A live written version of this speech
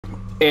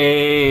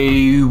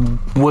Hey,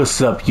 what's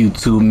up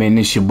YouTube, man?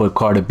 It's your boy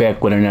Carter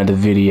back with another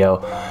video.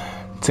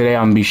 Today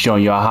I'm gonna be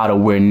showing y'all how to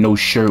wear no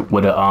shirt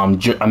with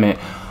a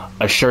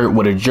a shirt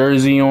with a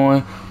jersey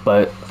on.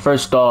 But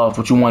first off,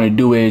 what you want to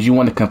do is you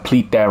want to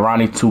complete that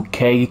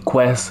ᴛɪධᴛᴏ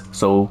quest.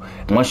 So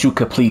once you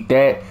complete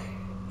that,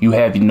 you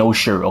have no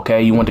shirt.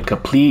 Okay, you want to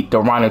complete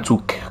the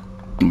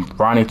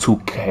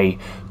ᴛɪධᴛᴏ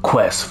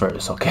quest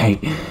first. Okay,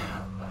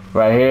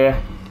 right here,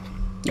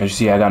 as you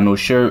see, I got no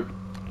shirt.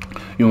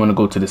 You want to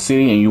go to the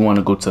city and you want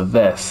to go to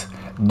vest.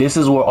 This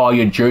is where all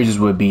your jerseys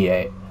will be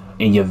at,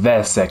 in your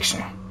vest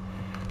section.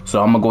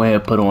 So I'm gonna go ahead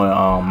and put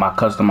on my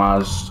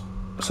customized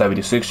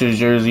 76ers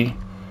jersey,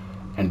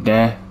 and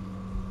then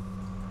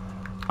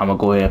I'm gonna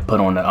go ahead and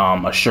put on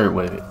a shirt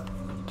with it,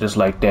 just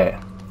like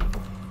that.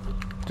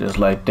 Just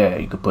like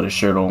that. You can put a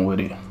shirt on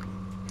with it.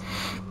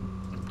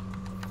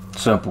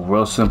 Simple,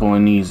 real simple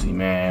and easy,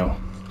 man.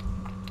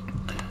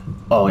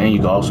 Oh, and you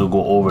can also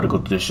go over to go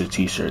to your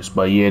t-shirts.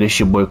 But yeah, this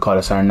your boy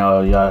Carter signing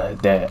out, y'all.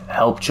 That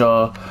helped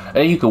y'all.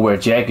 And you can wear a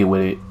jacket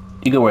with it.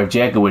 You can wear a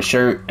jacket with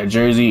shirt, a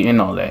jersey, and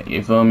all that.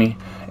 You feel me?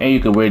 And you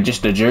can wear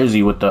just the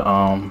jersey with the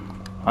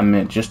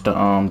just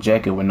the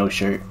jacket with no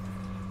shirt.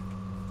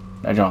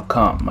 That don't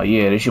come. But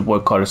yeah, this your boy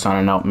Carter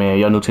signing out, man.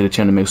 Y'all new to the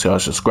channel, make sure y'all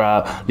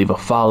subscribe, leave a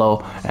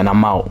follow, and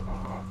I'm out.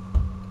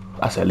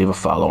 I said leave a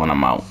follow and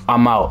I'm out.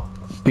 I'm out.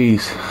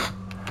 Peace.